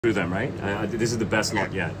through them, right? This is the best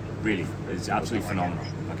lot yet, really. It's absolutely phenomenal.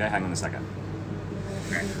 Okay, hang on a second.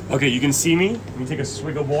 Okay, you can see me. Let me take a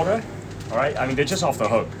swig of water. All right, I mean, they're just off the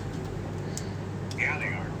hook. Yeah, they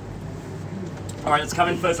are. All right, let's come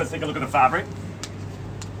in first. Let's take a look at the fabric.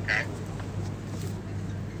 Okay.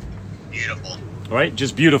 Beautiful. All right,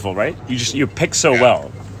 just beautiful, right? You pick so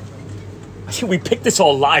well. I think we picked this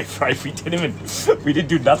all live, right? We didn't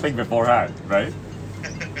do nothing beforehand, right?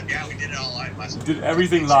 Yeah, we did it all live. We did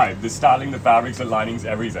everything live. The styling, the fabrics, the linings,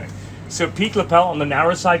 everything. So peak lapel on the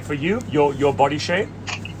narrow side for you, your body shape.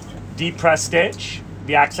 Deep press stitch.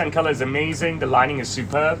 The accent color is amazing. The lining is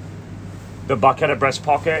superb. The bucket breast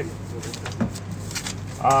pocket.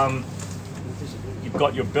 You've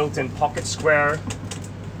got your built-in pocket square.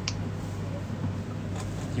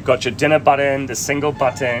 You've got your dinner button, the single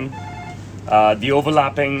button, the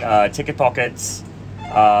overlapping ticket pockets,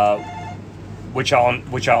 which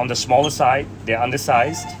are on the smaller side. They're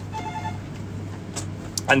undersized.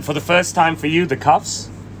 And for the first time for you, the cuffs.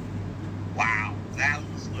 Wow,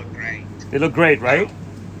 those look great. They look great, right?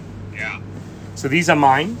 Yeah. So these are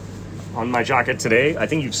mine on my jacket today. I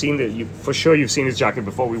think you've seen for sure you've seen this jacket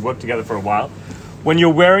before. We worked together for a while. When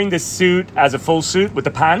you're wearing this suit as a full suit with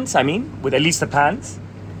the pants, with at least the pants.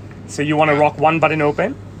 So you want to rock one button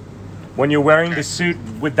open. When you're wearing the suit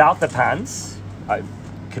without the pants, it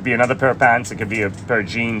could be another pair of pants, it could be a pair of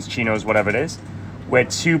jeans, chinos, whatever it is, wear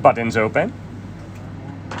two buttons open.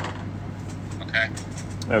 Okay.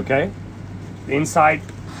 Okay. The inside,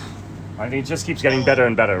 I think it just keeps getting better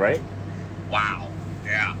and better, right? Wow.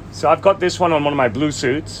 Yeah. So I've got this one on one of my blue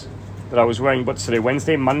suits that I was wearing, what's today,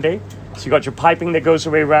 Wednesday, Monday. So you got your piping that goes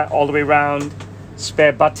all the way around,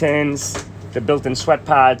 spare buttons, the built-in sweat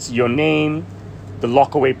pads, your name, the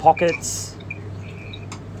lock-away pockets,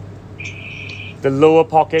 the lower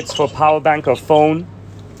pockets for power bank or phone.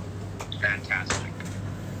 Fantastic.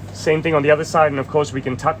 Same thing on the other side, and of course we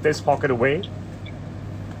can tuck this pocket away.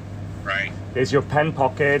 Right. There's your pen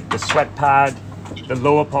pocket, the sweat pad, the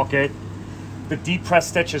lower pocket. The deep press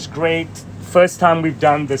stitch is great. First time we've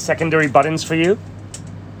done the secondary buttons for you.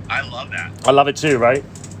 I love that. I love it too, right?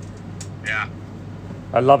 Yeah.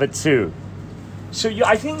 I love it too. So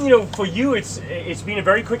I think, for you, it's been a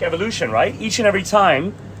very quick evolution, right? Each and every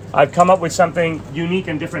time I've come up with something unique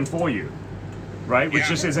and different for you, right? Which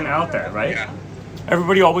just isn't out there, right? Yeah.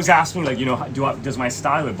 Everybody always asks me, like, does my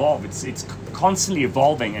style evolve? It's constantly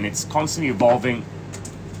evolving, and it's constantly evolving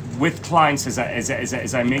with clients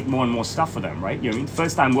as I make more and more stuff for them, right? You know what I mean?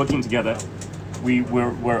 First time working together,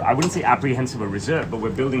 we're I wouldn't say apprehensive or reserved, but we're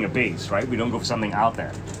building a base, right? We don't go for something out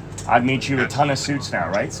there. I've made you a ton of suits now,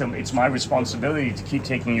 right? So it's my responsibility to keep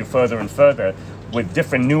taking you further and further with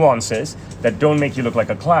different nuances that don't make you look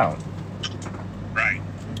like a clown. Right.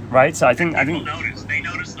 Right? So I think They notice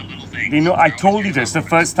the little things. I told you this the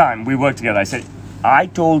first time we worked together. I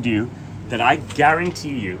told you that I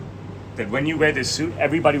guarantee you that when you wear this suit,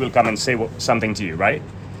 everybody will come and say something to you, right?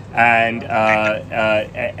 And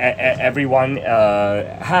everyone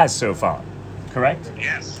has so far, correct?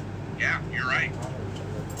 Yes. Yeah, you're right.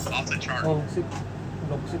 Off the chart.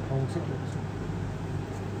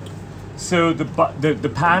 So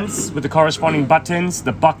the pants with the corresponding buttons,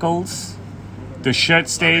 the buckles, the shirt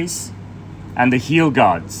stays, and the heel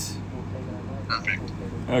guards. Perfect.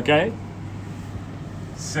 Okay?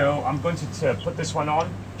 So I'm going to put this one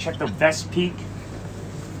on, check the vest peak.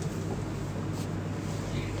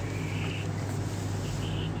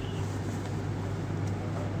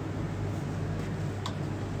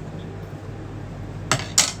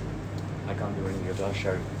 I can't do anything else, I'll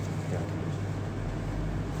show you. Yeah.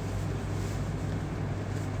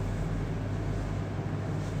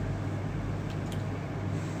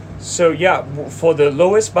 So yeah, for the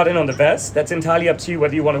lowest button on the vest, that's entirely up to you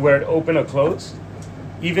whether you want to wear it open or closed.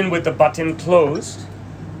 Even with the button closed,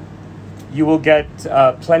 you will get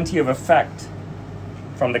plenty of effect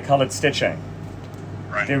from the colored stitching.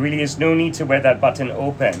 Right. There really is no need to wear that button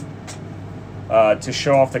open to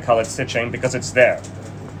show off the colored stitching because it's there.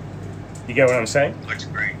 You get what I'm saying? Looks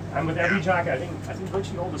great. And with every jacket, I think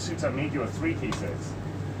virtually all the suits I've made you are 3 pieces.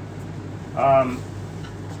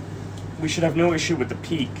 We should have no issue with the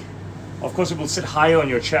peak. Of course, it will sit higher on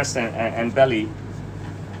your chest and belly.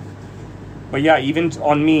 But yeah, even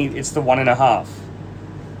on me, it's the 1.5.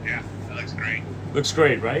 Yeah, that looks great. Looks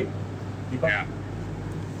great, right? Yeah.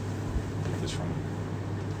 This one.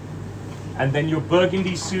 And then your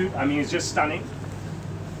burgundy suit, it's just stunning.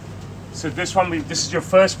 So this is your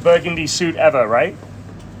first burgundy suit ever, right?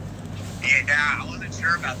 Yeah, I wasn't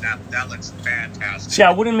sure about that, but that looks fantastic. See,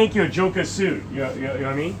 I wouldn't make you a Joker suit. You know what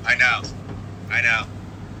I mean? I know.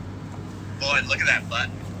 Boy, look at that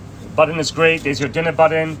button. Button is great. There's your dinner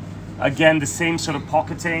button. Again, the same sort of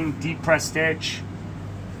pocketing, deep press stitch.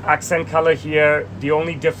 Accent color here. The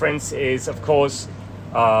only difference is, of course,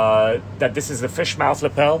 that this is the fish mouth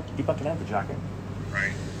lapel. You can have the jacket.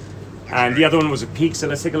 Right. And the other one was a peak, so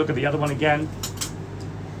let's take a look at the other one again.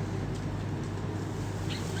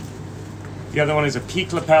 The other one is a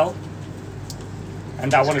peak lapel.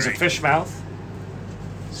 And that one is a fish mouth.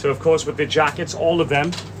 So of course with the jackets, all of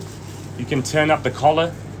them, you can turn up the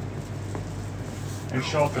collar and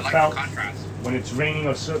show off the felt when it's raining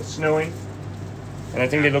or snowing. And I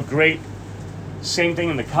think they look great. Same thing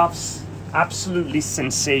in the cuffs. Absolutely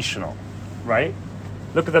sensational, right?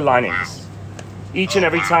 Look at the linings. Wow. Each and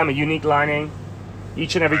every time a unique lining.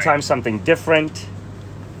 Each and every time something different.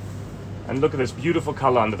 And look at this beautiful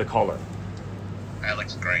color under the collar. That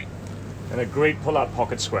looks great. And a great pull-out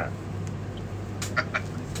pocket square.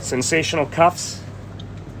 Sensational cuffs.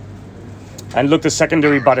 And look, the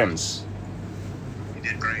secondary buttons. You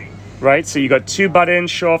did great. Right, so you got 2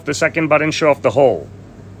 buttons, show off the second button, show off the whole.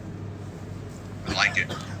 I like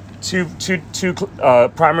it. Two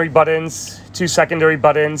primary buttons, 2 secondary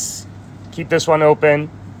buttons. Keep this one open.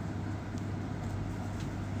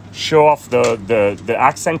 Show off the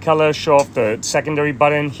accent color, show off the secondary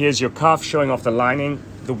button. Here's your cuff, showing off the lining.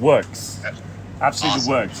 The works. Absolutely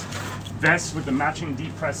awesome. works. Vest with the matching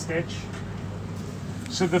deep press stitch.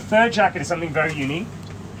 So the third jacket is something very unique.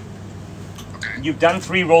 Okay. You've done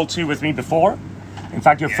 3-roll 2 with me before. In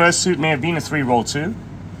fact, your Yes. first suit may have been a 3-roll 2.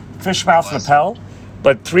 Fish mouth was. lapel,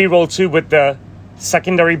 but 3-roll 2 with the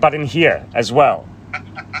secondary button here as well. I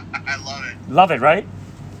love it. Love it, right?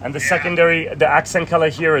 And the Yeah. secondary, the accent color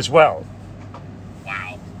here as well.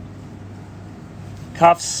 Wow.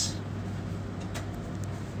 Cuffs.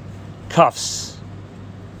 Cuffs.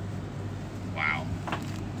 Wow.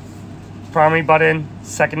 Primary button,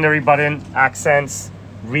 secondary button, accents,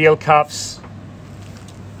 real cuffs,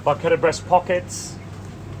 bucket breast pockets,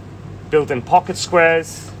 built-in pocket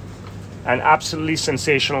squares, and absolutely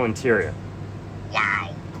sensational interior.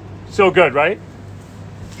 Wow. So good, right?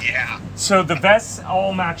 Yeah. So the vests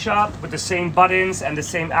all match up with the same buttons and the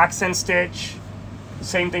same accent stitch. The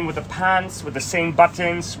same thing with the pants, with the same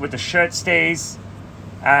buttons, with the shirt stays,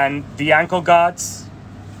 and the ankle guards.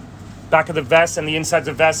 Back of the vest and the insides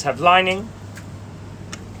of the vest have lining.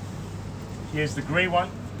 Here's the gray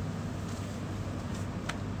one.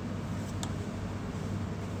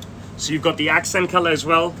 So you've got the accent color as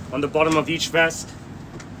well on the bottom of each vest,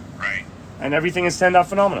 Right. and everything is turned out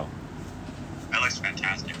phenomenal. That looks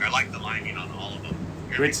fantastic. I like the lining on all of them.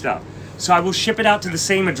 Great stuff. So I will ship it out to the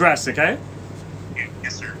same address, okay?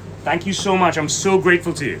 Yes, sir. Thank you so much. I'm so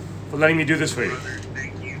grateful to you for letting me do this for you.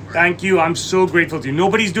 Thank you. Thank you. I'm so grateful to you.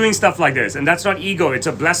 Nobody's doing stuff like this, and that's not ego. It's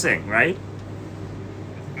a blessing, right?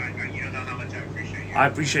 You don't know how much I appreciate you. I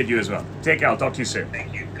appreciate you as well. Take care. I'll talk to you soon.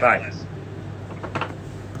 Thank you. God Bye. bless.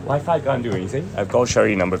 Wi-Fi can't do anything. I've called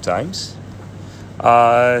Sherry a number of times.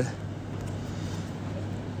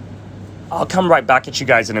 I'll come right back at you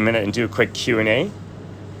guys in a minute and do a quick Q&A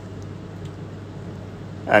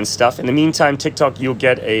and stuff. In the meantime, TikTok, you'll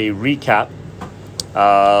get a recap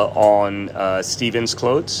on Steven's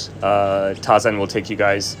clothes. Tarzan will take you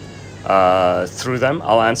guys through them.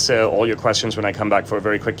 I'll answer all your questions when I come back for a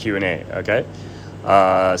very quick Q&A, okay?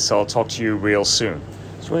 So I'll talk to you real soon.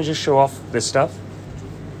 So I'm going to just show off this stuff.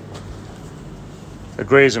 The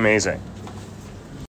gray is amazing.